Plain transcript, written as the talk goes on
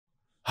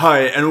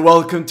Hi and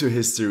welcome to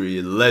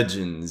History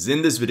Legends.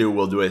 In this video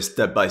we'll do a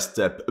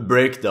step-by-step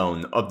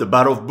breakdown of the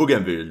Battle of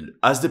Bougainville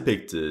as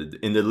depicted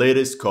in the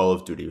latest Call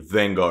of Duty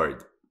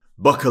Vanguard.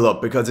 Buckle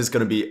up because it's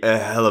gonna be a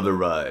hell of a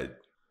ride.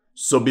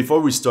 So before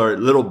we start,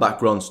 little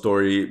background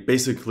story.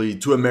 Basically,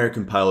 two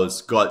American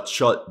pilots got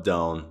shot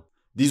down.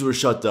 These were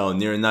shot down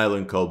near an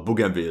island called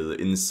Bougainville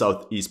in the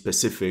Southeast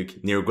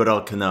Pacific near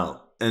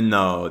Guadalcanal, and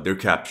now they're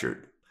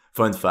captured.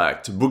 Fun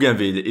fact,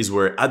 Bougainville is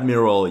where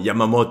Admiral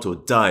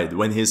Yamamoto died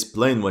when his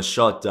plane was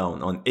shot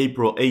down on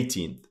April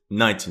 18th,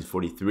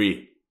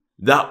 1943.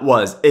 That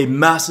was a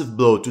massive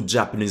blow to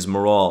Japanese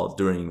morale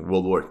during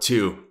World War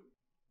II.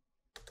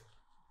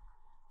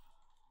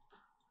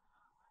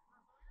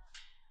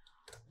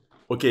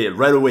 Okay,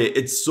 right away,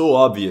 it's so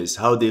obvious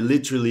how they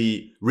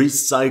literally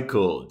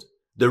recycled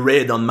the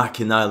raid on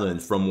Makin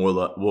Island from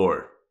World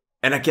War.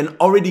 And I can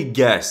already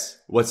guess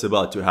what's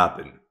about to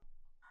happen.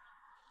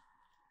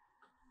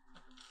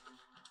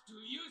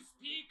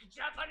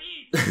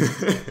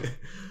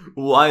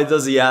 Why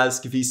does he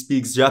ask if he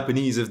speaks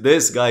Japanese if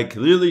this guy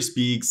clearly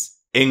speaks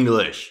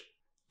English?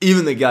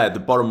 Even the guy at the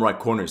bottom right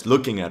corner is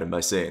looking at him by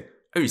saying,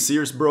 "Are you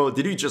serious, bro?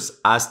 Did you just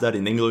ask that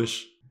in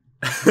English?"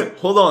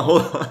 Hold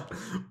on.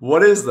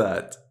 What is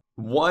that?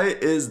 Why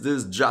is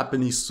this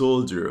Japanese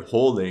soldier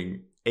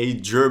holding a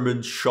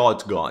German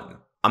shotgun?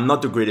 I'm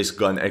not the greatest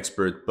gun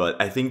expert, but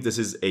I think this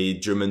is a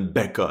German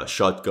Beka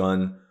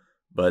shotgun.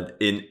 But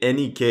in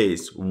any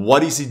case,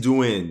 what is he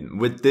doing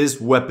with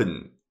this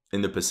weapon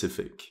in the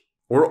Pacific?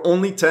 We're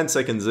only 10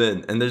 seconds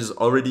in and there's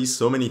already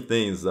so many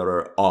things that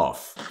are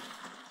off.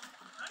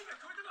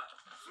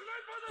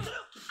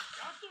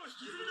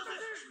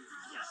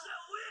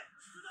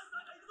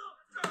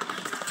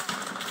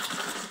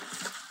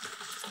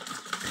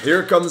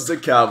 Here comes the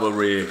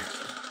cavalry.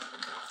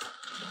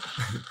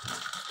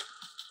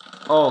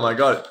 Oh my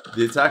god,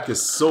 the attack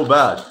is so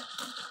bad.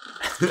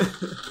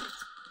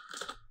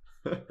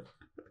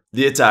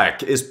 The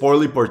attack is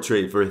poorly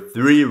portrayed for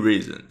 3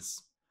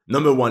 reasons.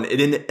 Number 1, it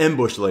didn't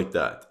ambush like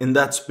that. In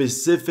that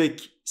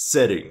specific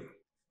setting,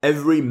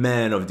 every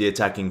man of the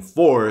attacking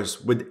force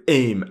would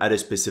aim at a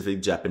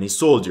specific Japanese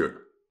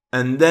soldier.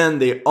 And then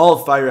they all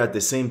fire at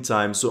the same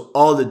time, so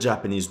all the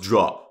Japanese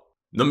drop.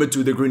 Number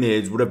 2, the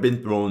grenades would have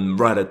been thrown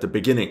right at the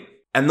beginning.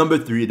 And number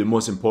 3, the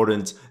most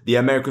important, the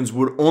Americans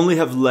would only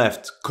have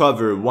left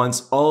cover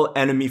once all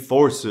enemy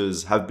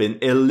forces have been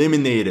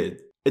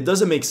eliminated. It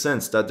doesn't make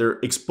sense that they're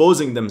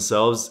exposing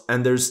themselves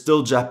and there's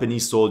still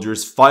Japanese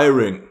soldiers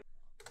firing.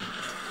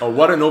 Oh,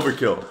 what an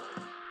overkill.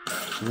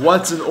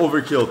 What's an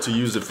overkill to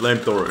use a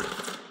flamethrower?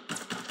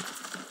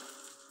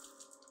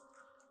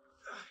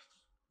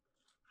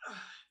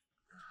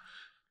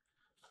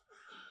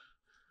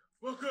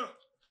 Woke up.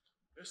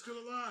 They're still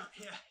alive.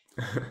 Yeah.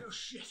 No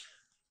shit.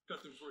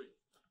 Cut them free.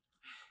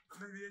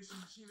 I'm aviation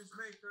machinist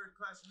mate, 3rd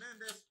class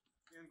Mendez.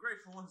 The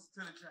ungrateful one's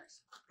Lieutenant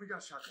Jackson. We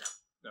got shot down.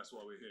 That's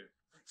why we're here.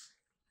 Thanks.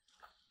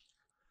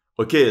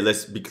 Okay,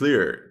 let's be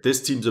clear.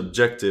 This team's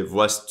objective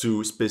was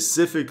to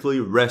specifically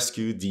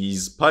rescue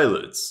these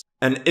pilots.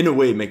 And in a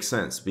way it makes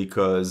sense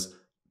because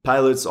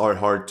pilots are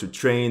hard to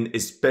train,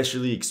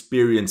 especially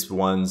experienced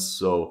ones.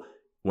 So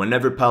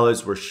whenever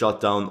pilots were shot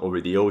down over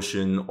the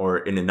ocean or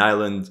in an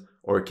island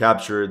or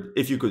captured,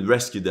 if you could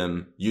rescue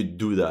them, you'd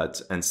do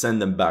that and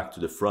send them back to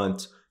the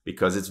front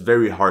because it's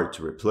very hard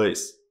to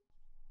replace.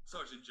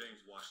 Sergeant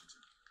James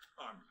Washington,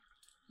 Army,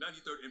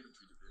 93rd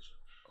Infantry Division.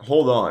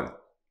 Hold on.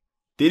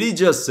 Did he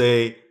just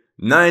say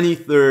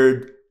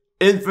 93rd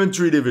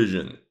Infantry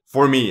Division?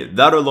 For me,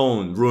 that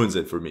alone ruins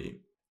it for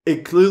me.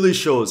 It clearly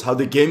shows how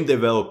the game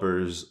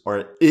developers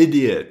are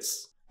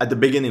idiots. At the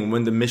beginning,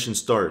 when the mission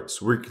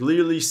starts, we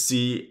clearly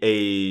see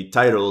a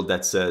title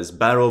that says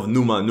Battle of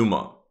Numa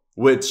Numa,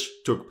 which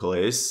took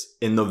place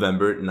in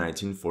November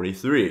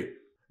 1943.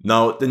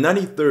 Now, the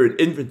 93rd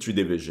Infantry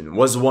Division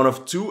was one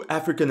of 2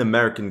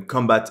 African-American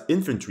combat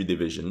infantry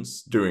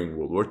divisions during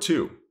World War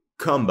II.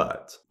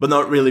 Combat. But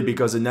not really,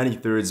 because the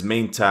 93rd's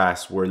main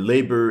tasks were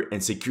labor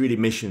and security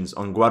missions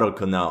on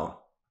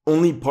Guadalcanal.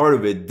 Only part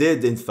of it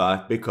did in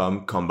fact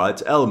become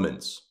combat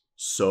elements.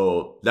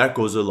 So that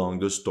goes along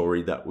the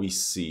story that we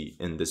see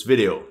in this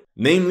video.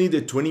 Namely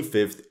the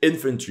 25th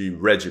Infantry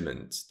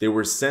Regiment. They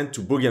were sent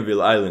to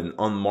Bougainville Island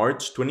on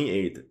March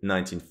 28,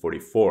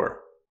 1944.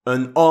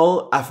 An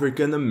all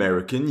African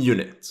American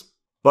unit.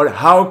 But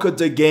how could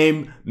the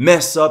game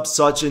mess up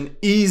such an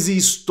easy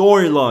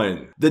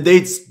storyline? The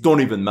dates don't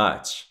even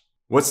match.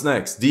 What's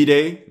next?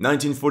 D-Day,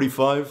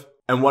 1945?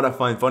 And what I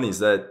find funny is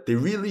that they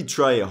really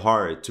try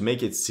hard to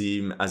make it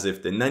seem as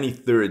if the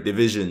 93rd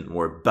Division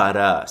were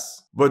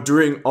badass. But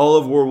during all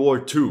of World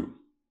War II,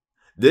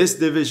 this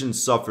division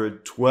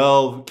suffered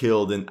 12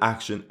 killed in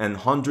action and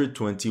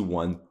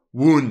 121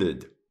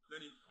 wounded.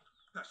 Lenny,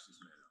 patch this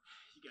man up.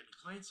 You got any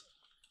plans?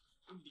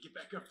 We need to get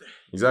back up there.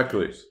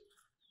 Exactly.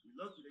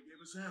 You're lucky they gave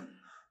us ammo.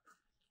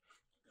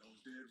 That was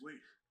dead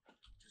weight.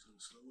 Just gonna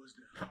slow us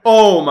down.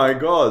 Oh my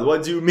god,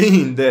 what do you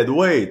mean dead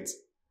weight?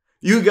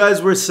 You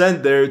guys were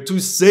sent there to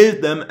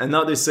save them and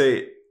now they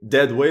say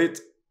dead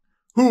weight?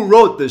 Who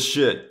wrote this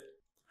shit?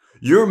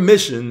 Your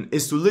mission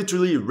is to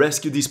literally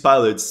rescue these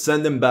pilots,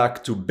 send them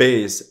back to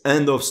base,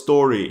 end of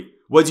story.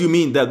 What do you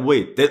mean that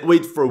wait? That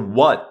wait for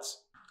what?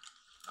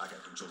 I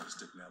got control of the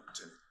stick now,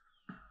 Lieutenant.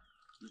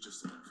 You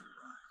just along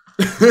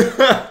for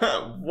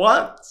the ride.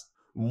 What?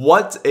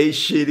 What a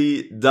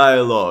shitty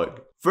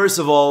dialogue. First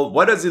of all,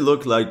 why does he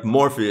look like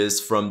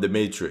Morpheus from The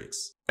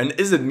Matrix? And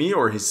is it me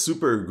or he's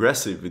super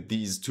aggressive with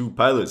these two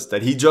pilots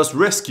that he just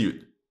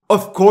rescued?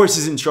 Of course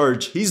he's in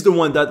charge, he's the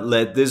one that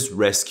led this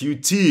rescue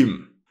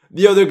team.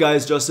 The other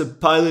guy's just a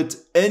pilot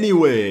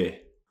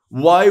anyway.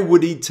 Why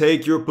would he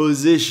take your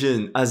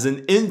position as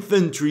an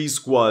infantry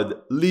squad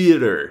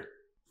leader?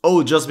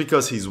 Oh, just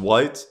because he's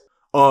white?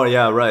 Oh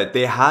yeah, right,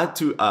 they had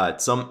to add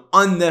some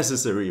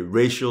unnecessary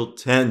racial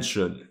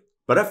tension.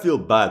 But I feel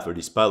bad for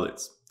these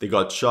pilots. They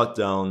got shot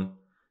down,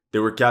 they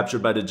were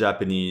captured by the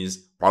Japanese,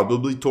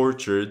 probably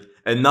tortured,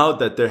 and now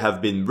that they have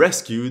been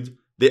rescued,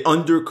 they're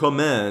under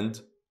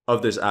command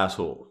of this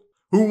asshole.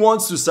 Who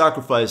wants to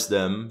sacrifice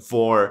them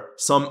for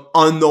some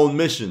unknown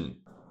mission?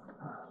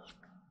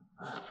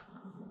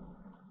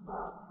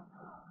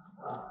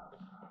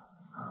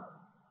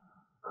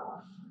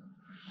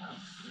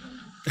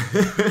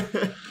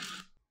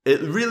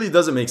 It really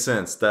doesn't make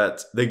sense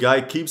that the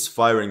guy keeps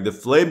firing the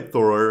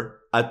flamethrower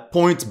at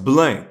point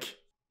blank.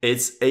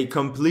 It's a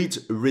complete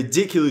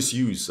ridiculous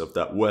use of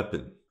that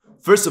weapon.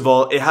 First of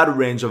all, it had a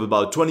range of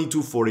about 20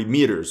 to 40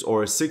 meters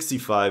or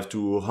 65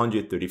 to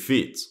 130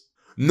 feet.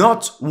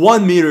 Not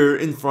 1 meter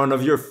in front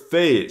of your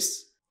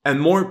face. And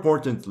more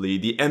importantly,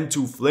 the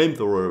M2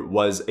 flamethrower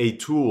was a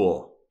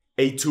tool.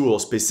 A tool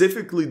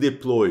specifically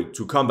deployed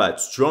to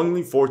combat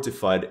strongly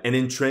fortified and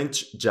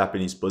entrenched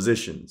Japanese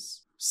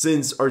positions,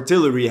 since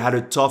artillery had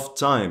a tough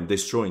time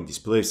destroying these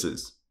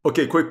places.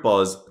 Okay, quick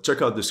pause,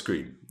 check out the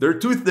screen. There are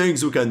two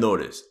things you can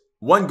notice.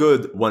 One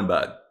good, one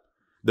bad.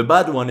 The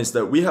bad one is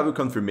that we have a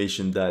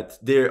confirmation that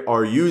they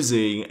are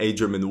using a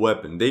German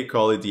weapon. They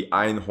call it the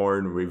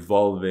Einhorn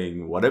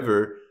revolving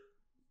whatever.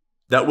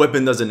 That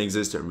weapon doesn't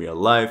exist in real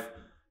life.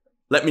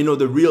 Let me know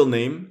the real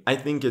name. I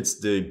think it's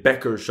the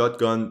Becker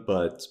shotgun,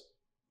 but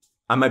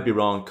I might be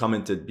wrong.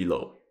 Comment it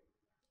below.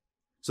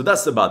 So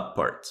that's the bad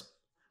part.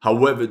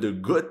 However, the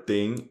good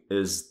thing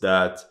is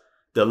that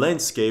the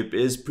landscape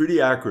is pretty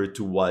accurate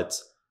to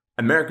what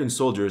American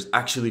soldiers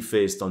actually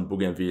faced on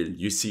Bougainville.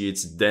 You see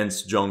it's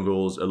dense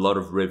jungles, a lot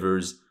of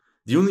rivers.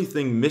 The only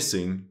thing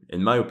missing,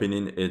 in my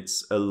opinion,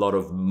 it's a lot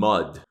of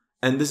mud.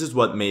 And this is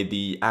what made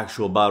the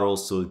actual battle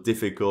so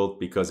difficult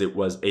because it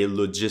was a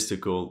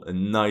logistical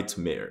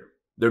nightmare.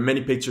 There are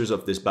many pictures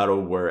of this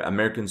battle where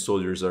American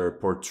soldiers are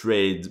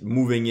portrayed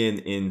moving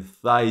in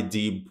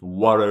thigh-deep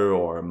water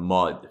or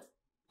mud.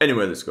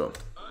 Anyway, let's go.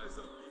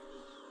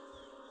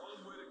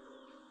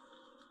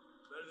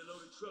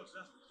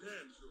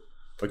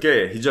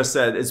 Okay, he just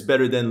said it's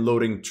better than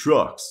loading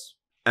trucks.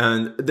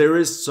 And there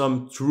is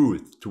some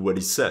truth to what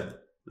he said.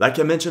 Like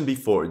I mentioned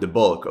before, the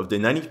bulk of the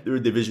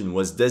 93rd Division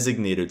was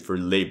designated for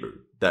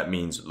labor. That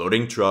means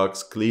loading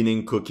trucks,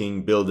 cleaning,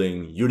 cooking,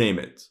 building, you name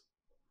it.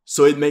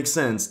 So it makes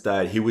sense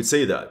that he would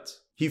say that.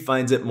 He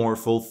finds it more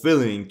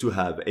fulfilling to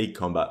have a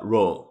combat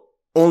role.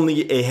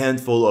 Only a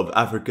handful of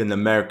African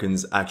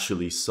Americans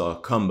actually saw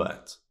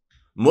combat.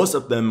 Most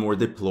of them were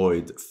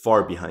deployed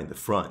far behind the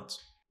front.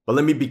 But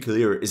let me be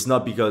clear, it's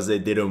not because they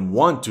didn't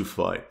want to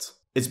fight.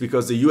 It's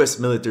because the US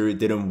military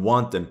didn't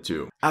want them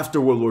to. After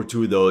World War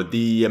II though,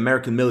 the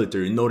American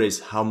military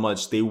noticed how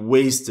much they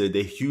wasted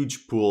a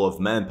huge pool of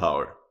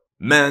manpower.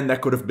 Men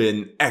that could have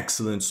been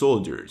excellent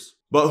soldiers,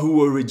 but who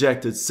were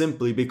rejected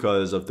simply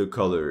because of the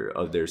color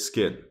of their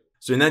skin.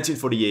 So in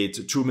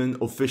 1948, Truman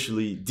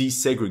officially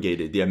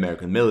desegregated the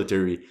American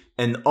military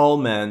and all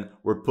men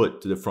were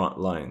put to the front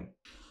line.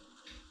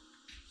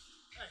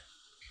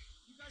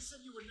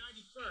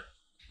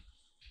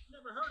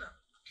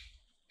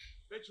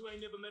 Bet you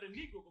ain't never met a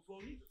Negro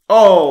before neither.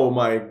 Oh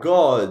my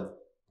god.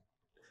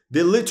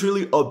 They're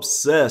literally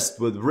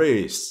obsessed with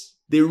race.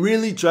 They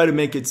really try to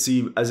make it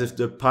seem as if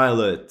the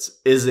pilot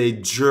is a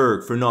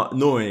jerk for not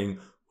knowing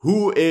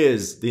who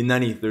is the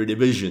 93rd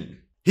Division.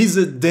 He's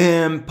a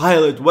damn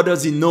pilot. What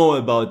does he know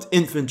about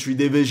infantry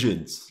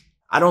divisions?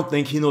 I don't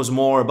think he knows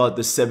more about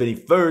the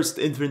 71st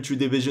Infantry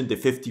Division, the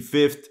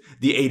 55th,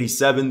 the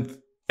 87th.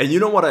 And you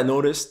know what I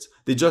noticed?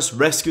 They just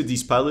rescued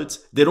these pilots.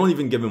 They don't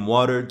even give them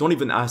water. Don't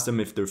even ask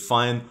them if they're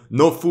fine.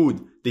 No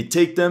food. They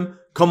take them.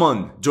 Come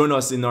on, join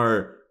us in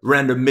our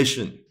random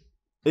mission.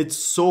 It's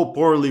so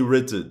poorly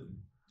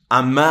written.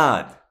 I'm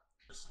mad.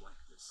 Just like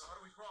this. So how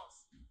do we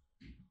cross?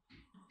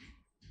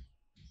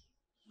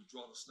 We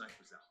draw the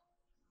snipers out.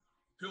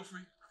 Feel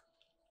free.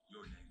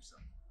 Your name's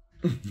up.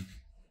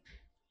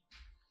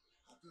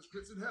 Hope this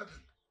fits in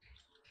heaven.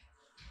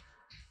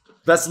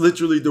 That's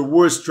literally the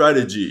worst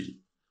strategy.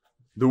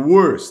 The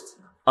worst.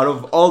 Out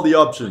of all the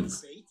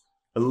options.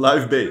 A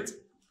live bait.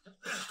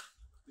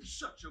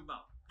 Shut your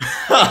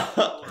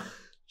mouth.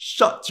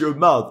 Shut your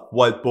mouth,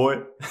 white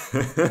boy.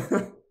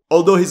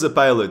 Although he's a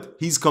pilot,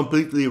 he's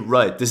completely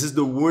right. This is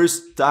the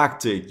worst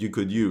tactic you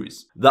could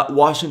use. That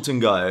Washington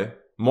guy,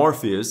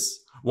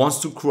 Morpheus, wants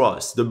to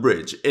cross the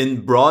bridge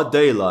in broad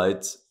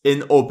daylight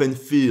in open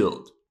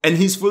field. And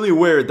he's fully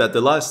aware that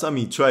the last time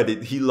he tried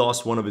it, he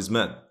lost one of his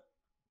men.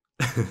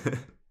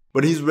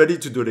 But he's ready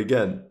to do it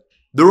again.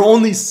 There are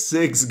only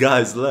 6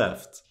 guys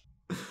left.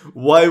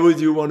 Why would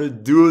you want to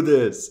do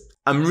this?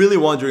 I'm really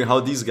wondering how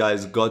these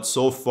guys got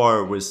so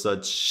far with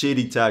such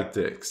shitty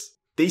tactics.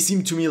 They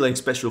seem to me like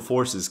special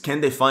forces.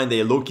 Can they find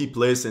a low-key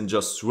place and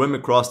just swim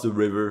across the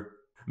river?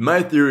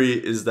 My theory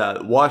is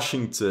that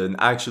Washington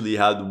actually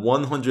had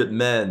 100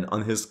 men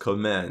on his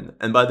command,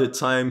 and by the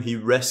time he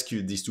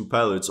rescued these 2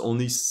 pilots,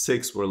 only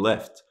 6 were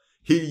left.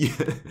 He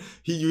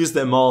used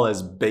them all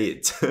as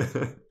bait.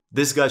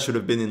 This guy should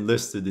have been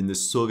enlisted in the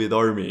Soviet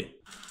army.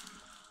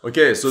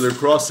 Okay, so they're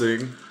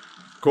crossing.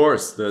 Of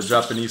course, the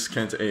Japanese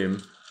can't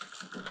aim.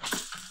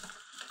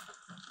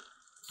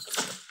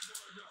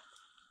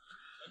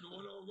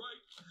 Everyone all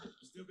right?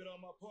 Still got all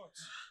my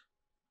parts.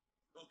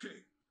 Okay,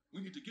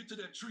 we need to get to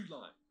that tree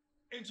line.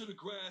 Enter the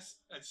grass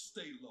and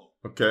stay low.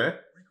 Okay.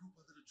 Regroup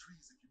under the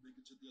trees if you make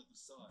it to the other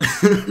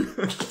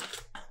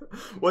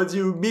side. What do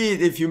you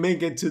mean if you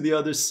make it to the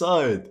other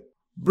side?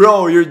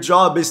 Bro, your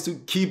job is to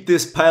keep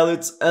these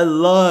pilots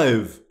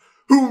alive.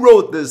 Who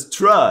wrote this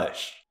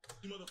trash?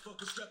 You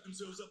motherfuckers strap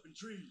themselves up in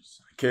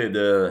trees. Okay,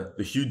 the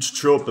huge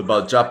trope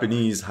about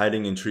Japanese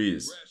hiding in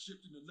trees. We're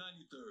shifting the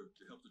 93rd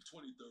to help the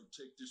 23rd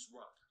take this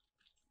rock.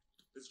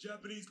 It's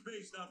Japanese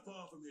base not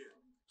far from here.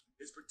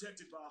 It's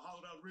protected by a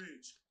hollowed out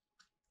ridge.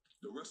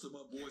 The rest of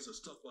my boys are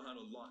stuck behind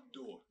a locked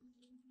door.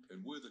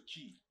 And we're the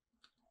key.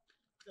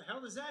 The hell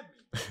does that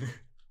mean?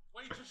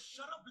 Why don't you just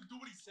shut up and do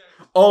what he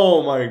says?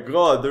 Oh my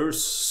god, they're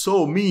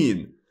so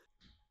mean.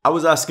 I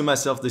was asking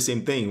myself the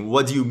same thing.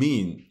 What do you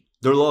mean?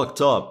 They're locked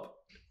up.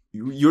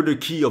 You're the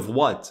key of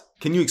what?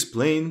 Can you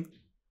explain?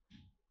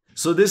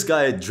 So this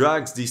guy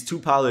drags these 2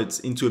 pilots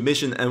into a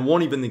mission and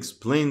won't even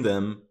explain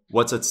them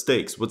what's at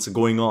stakes, what's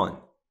going on.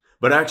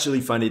 But I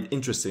actually find it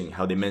interesting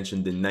how they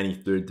mentioned the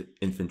 93rd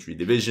Infantry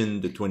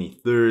Division, the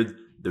 23rd,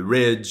 the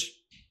Ridge.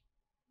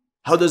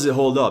 How does it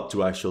hold up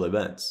to actual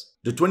events?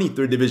 The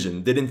 23rd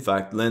Division did in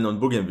fact land on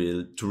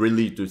Bougainville to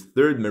relieve the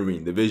 3rd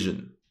Marine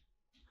Division.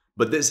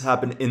 But this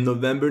happened in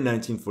November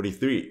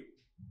 1943.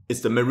 It's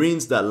the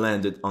Marines that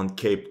landed on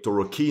Cape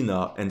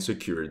Torokina and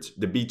secured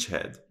the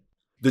beachhead.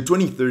 The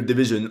 23rd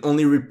Division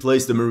only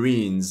replaced the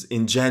Marines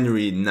in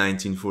January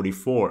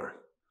 1944.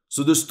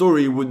 So the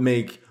story would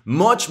make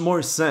much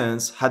more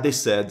sense had they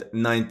said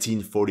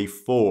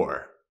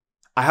 1944.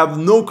 I have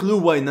no clue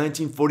why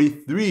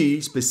 1943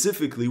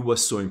 specifically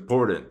was so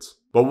important.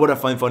 But what I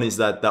find funny is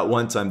that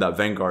one time that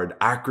Vanguard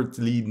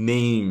accurately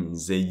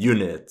names a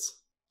unit.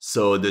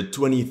 So the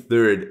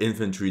 23rd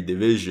Infantry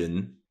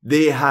Division,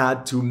 they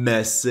had to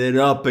mess it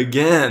up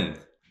again.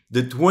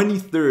 The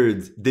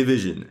 23rd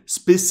Division,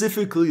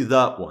 specifically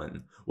that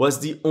one, was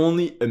the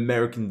only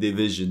American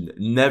division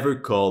never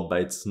called by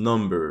its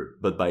number,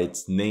 but by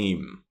its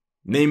name.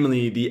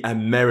 Namely the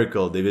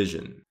Americal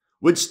Division,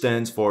 which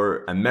stands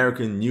for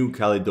American New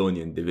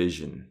Caledonian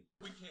Division.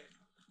 We can't.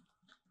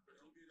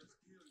 Don't get us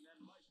killed and that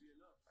might be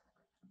enough.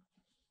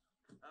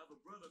 I have a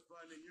brother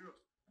fighting in Europe.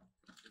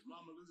 If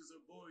Mama loses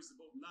her boys to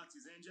both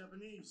Nazis and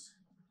Japanese,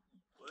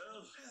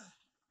 well,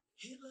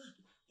 Hitler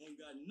ain't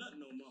got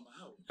nothing on Mama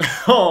house.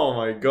 Oh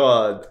my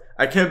god,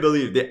 I can't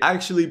believe they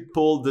actually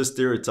pulled the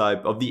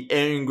stereotype of the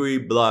angry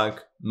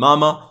black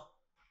mama.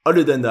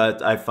 Other than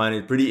that, I find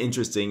it pretty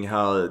interesting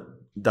how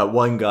that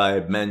one guy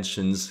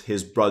mentions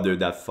his brother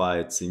that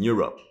fights in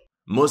Europe.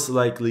 Most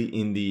likely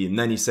in the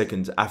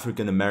 92nd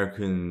African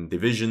American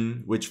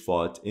Division, which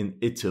fought in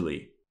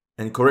Italy.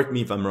 And correct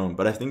me if I'm wrong,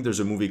 but I think there's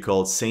a movie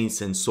called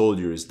Saints and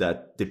Soldiers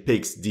that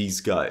depicts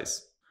these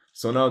guys.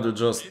 So now they're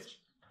just...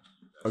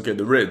 Okay,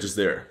 the ridge is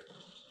there.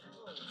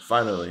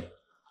 Finally.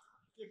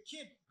 You're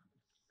kidding.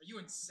 Are you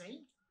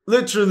insane?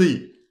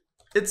 Literally,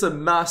 it's a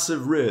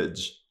massive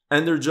ridge.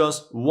 And they're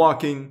just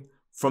walking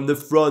from the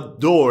front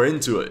door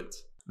into it.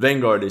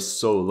 Vanguard is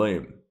so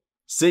lame.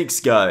 6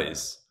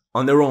 guys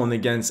on their own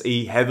against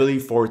a heavily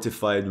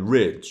fortified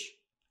ridge.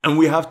 And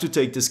we have to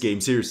take this game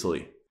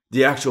seriously.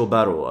 The actual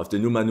battle of the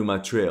Numa Numa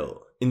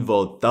Trail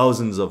involved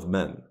thousands of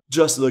men.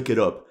 Just look it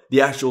up.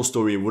 The actual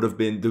story would have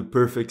been the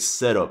perfect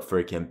setup for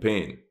a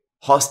campaign.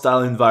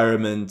 Hostile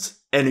environment,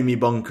 enemy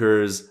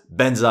bunkers,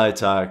 banzai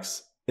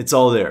attacks. It's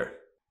all there.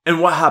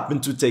 And what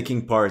happened to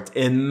taking part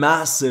in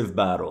massive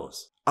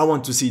battles? I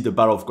want to see the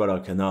Battle of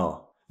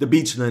Guadalcanal, the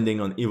beach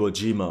landing on Iwo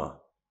Jima,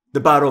 the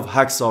Battle of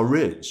Hacksaw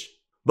Ridge.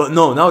 But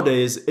no,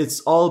 nowadays it's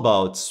all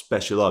about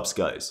special ops,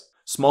 guys.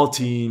 Small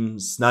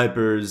teams,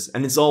 snipers,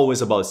 and it's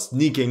always about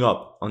sneaking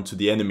up onto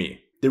the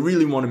enemy. They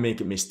really want to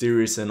make it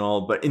mysterious and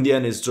all, but in the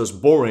end it's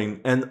just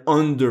boring and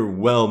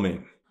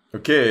underwhelming.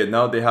 Okay,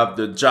 now they have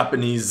the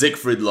Japanese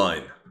Siegfried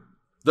line.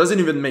 Doesn't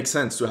even make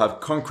sense to have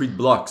concrete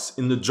blocks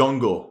in the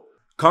jungle.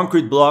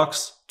 Concrete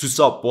blocks to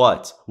stop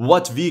what?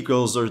 What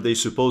vehicles are they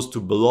supposed to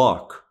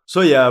block?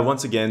 So yeah,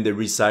 once again they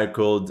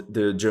recycled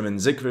the German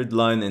Siegfried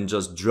line and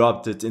just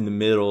dropped it in the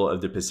middle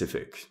of the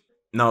Pacific.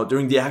 Now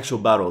during the actual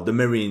battle, the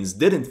Marines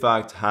did in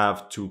fact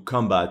have to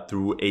combat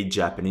through a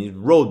Japanese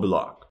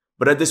roadblock.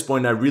 But at this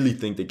point, I really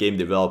think the game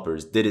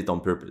developers did it on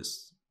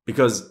purpose,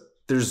 because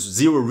there's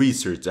zero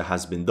research that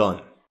has been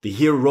done. The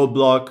here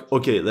roadblock,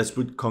 okay, let's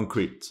put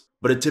concrete.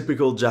 But a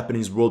typical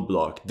Japanese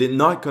roadblock did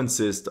not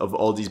consist of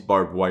all these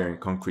barbed wire and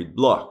concrete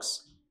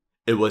blocks.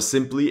 It was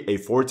simply a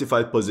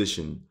fortified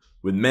position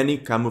with many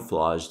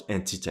camouflaged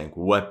anti-tank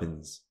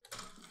weapons.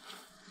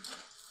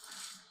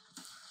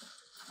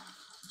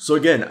 So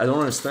again, I don't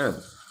understand.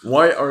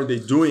 Why are they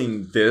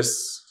doing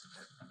this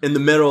in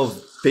the middle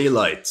of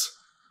daylight?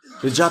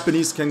 The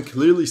Japanese can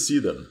clearly see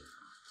them.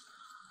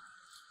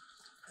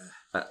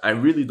 I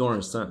really don't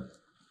understand.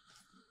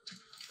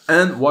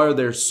 And why are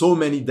there so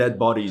many dead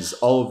bodies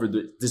all over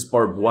this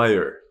barbed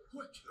wire?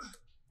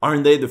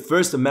 Aren't they the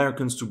first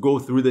Americans to go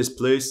through this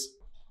place?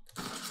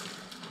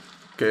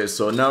 Okay,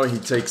 so now he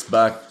takes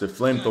back the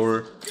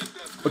flamethrower.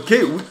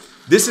 Okay,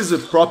 this is a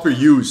proper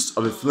use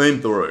of a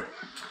flamethrower.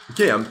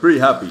 Okay, I'm pretty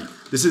happy.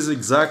 This is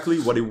exactly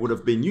what it would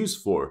have been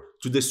used for,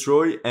 to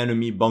destroy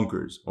enemy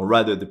bunkers, or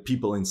rather the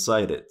people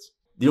inside it.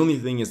 The only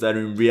thing is that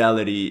in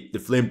reality, the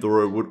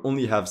flamethrower would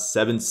only have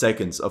 7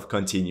 seconds of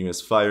continuous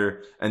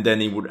fire, and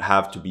then it would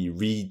have to be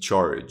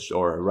recharged,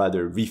 or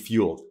rather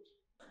refueled.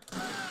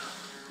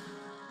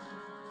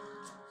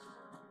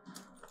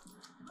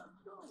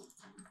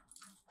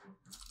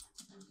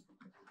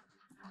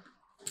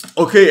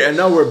 Okay, and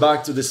now we're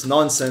back to this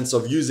nonsense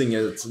of using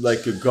it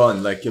like a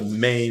gun, like a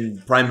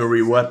main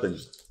primary weapon.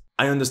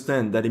 I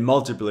understand that in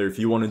multiplayer, if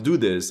you want to do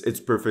this, it's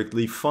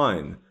perfectly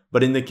fine.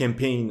 But in the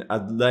campaign,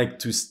 I'd like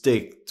to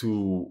stick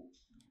to,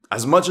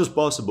 as much as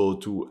possible,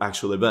 to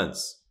actual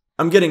events.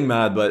 I'm getting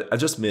mad, but I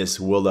just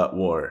miss World at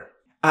War.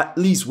 At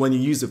least when you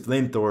use a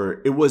flamethrower,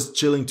 it was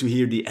chilling to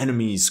hear the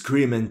enemies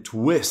scream and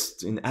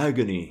twist in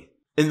agony.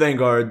 In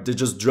Vanguard, they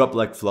just drop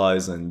like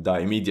flies and die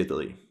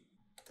immediately.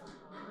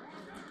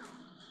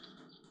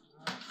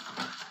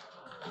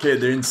 Okay,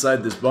 they're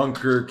inside this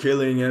bunker,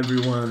 killing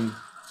everyone.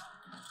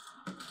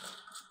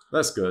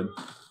 That's good.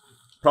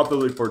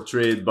 Properly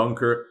portrayed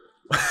bunker.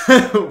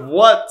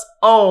 What?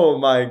 Oh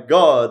my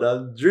god,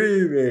 I'm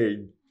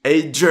dreaming.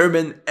 A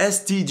German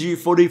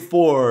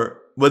STG-44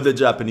 with the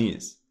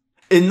Japanese.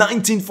 In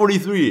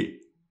 1943.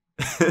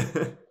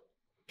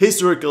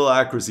 Historical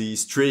accuracy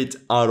straight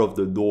out of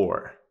the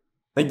door.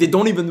 Like, they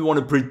don't even want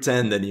to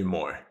pretend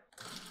anymore.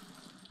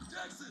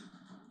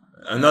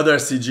 Another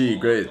STG,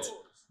 great.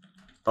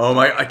 Oh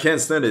my, I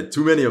can't stand it,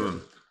 too many of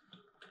them.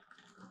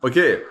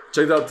 Okay,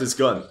 check out this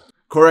gun.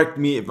 Correct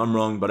me if I'm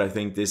wrong, but I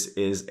think this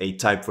is a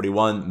Type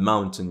 41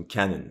 mountain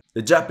cannon.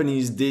 The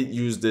Japanese did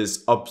use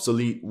this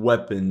obsolete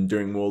weapon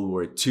during World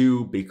War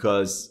II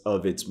because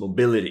of its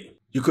mobility.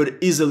 You could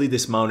easily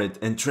dismount it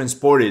and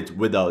transport it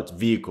without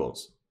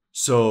vehicles.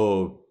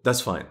 So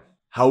that's fine.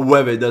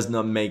 However, it does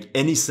not make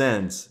any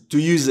sense to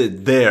use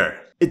it there.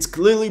 It's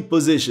clearly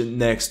positioned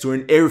next to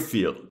an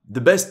airfield.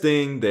 The best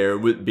thing there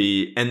would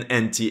be an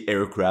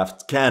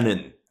anti-aircraft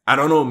cannon. I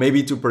don't know,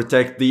 maybe to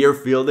protect the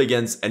airfield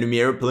against enemy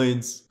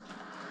airplanes.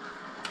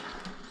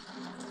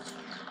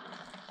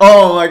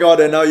 Oh my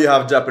god, and now you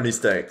have Japanese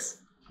tanks.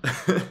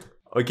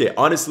 Okay,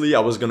 honestly, I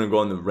was gonna go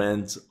on a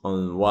rant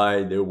on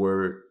why there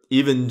were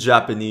even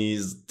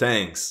Japanese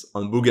tanks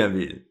on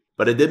Bougainville.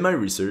 But I did my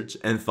research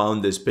and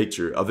found this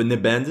picture of an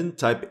abandoned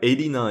Type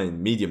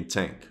 89 medium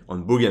tank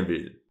on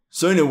Bougainville.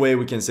 So in a way,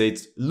 we can say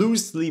it's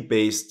loosely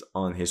based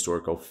on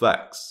historical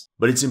facts.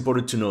 But it's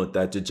important to note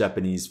that the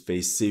Japanese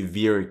faced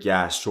severe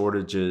gas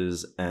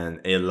shortages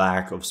and a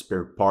lack of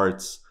spare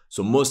parts.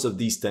 So most of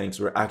these tanks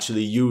were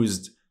actually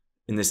used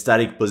in a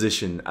static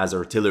position as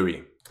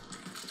artillery.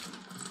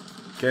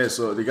 Okay,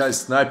 so the guy's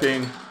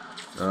sniping.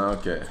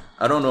 Okay,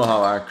 I don't know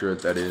how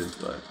accurate that is,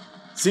 but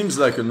seems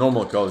like a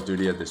normal Call of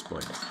Duty at this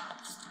point.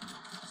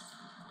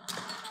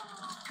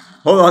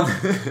 Hold on,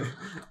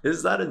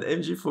 is that an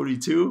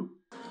MG42?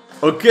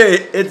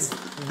 Okay, it's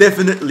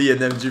definitely an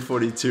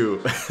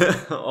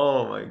MG42.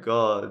 Oh my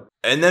god.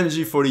 An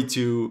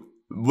MG42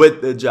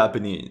 with the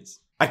Japanese.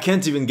 I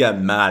can't even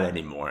get mad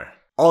anymore.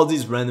 All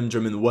these random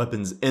German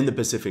weapons in the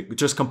Pacific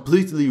just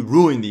completely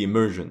ruined the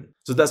immersion.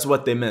 So that's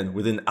what they meant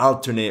with an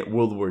alternate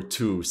World War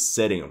II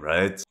setting,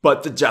 right?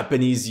 But the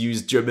Japanese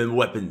used German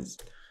weapons.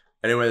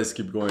 Anyway, let's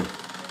keep going.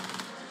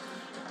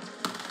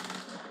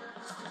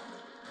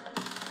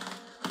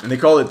 And they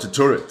call it the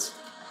turret.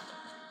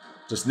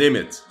 Just name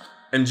it.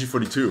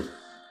 MG42.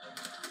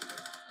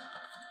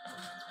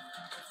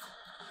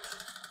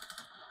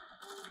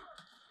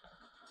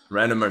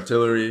 Random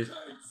artillery.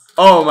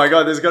 Oh my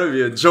god, there's gotta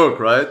be a joke,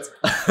 right?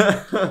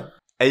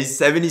 A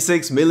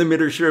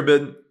 76mm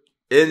Sherman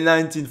in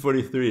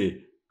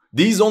 1943.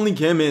 These only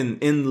came in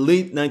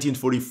late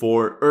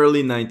 1944,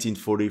 early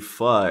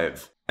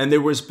 1945. And they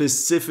were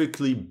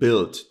specifically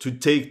built to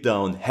take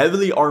down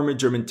heavily armored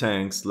German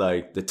tanks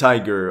like the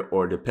Tiger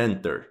or the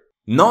Panther.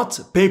 Not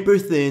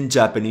paper-thin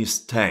Japanese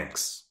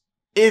tanks.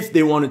 If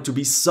they wanted to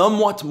be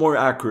somewhat more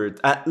accurate,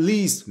 at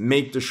least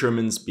make the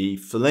Shermans be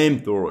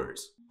flamethrowers.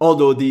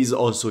 Although these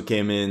also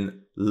came in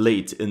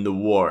late in the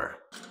war.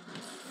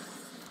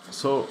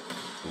 So,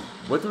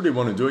 what do they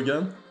want to do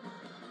again?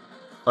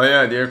 Oh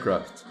yeah, the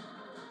aircraft.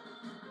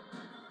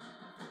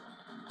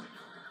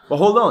 But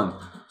hold on.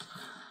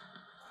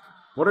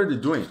 What are they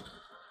doing?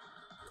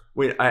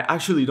 Wait, I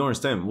actually don't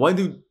understand. Why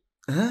do...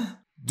 Huh?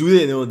 Do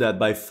they know that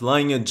by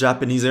flying a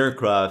Japanese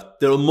aircraft,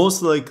 they'll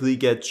most likely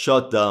get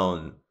shot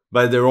down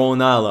by their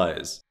own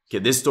allies? Okay,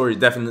 this story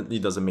definitely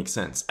doesn't make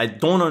sense. I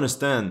don't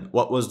understand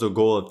what was the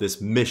goal of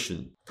this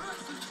mission.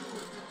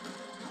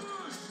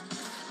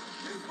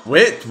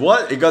 Wait,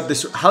 what? It got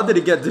destroyed. How did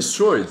it get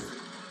destroyed?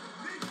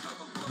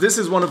 This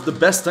is one of the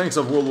best tanks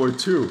of World War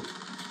II.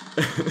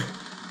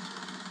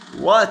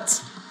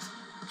 What?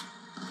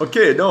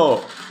 Okay,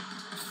 no.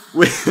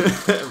 Wait,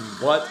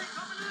 what?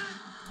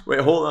 Wait,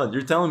 hold on.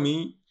 You're telling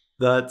me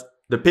that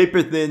the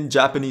paper-thin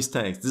Japanese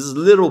tanks, these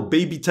little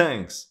baby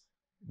tanks,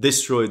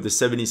 destroyed the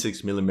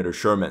 76mm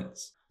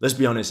Shermans. Let's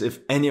be honest, if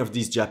any of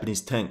these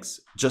Japanese tanks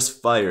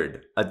just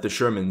fired at the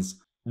Shermans,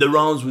 the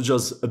rounds would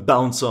just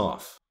bounce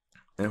off.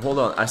 And hold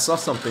on, I saw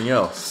something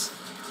else.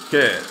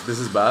 Okay, this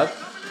is bad.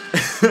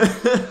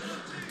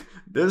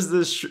 There's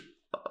this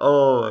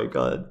oh my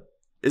god.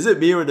 Is it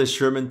me or the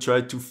Sherman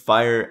tried to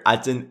fire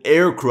at an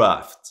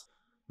aircraft?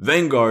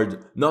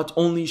 Vanguard not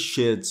only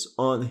shits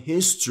on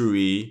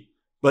history,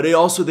 but it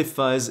also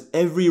defies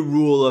every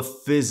rule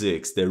of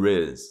physics there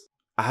is.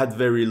 I had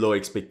very low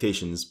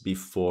expectations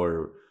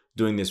before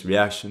doing this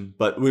reaction,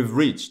 but we've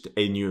reached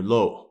a new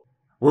low.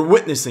 We're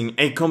witnessing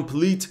a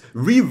complete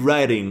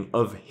rewriting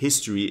of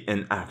history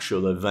and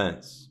actual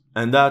events,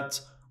 and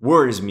that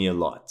worries me a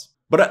lot.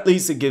 But at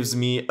least it gives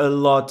me a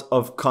lot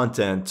of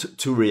content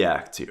to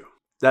react to.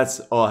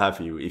 That's all I have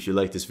for you. If you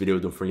like this video,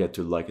 don't forget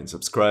to like and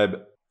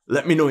subscribe.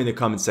 Let me know in the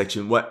comment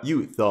section what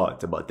you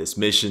thought about this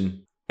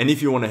mission. And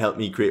if you want to help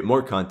me create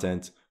more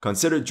content,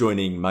 consider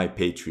joining my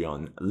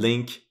Patreon,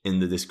 link in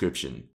the description.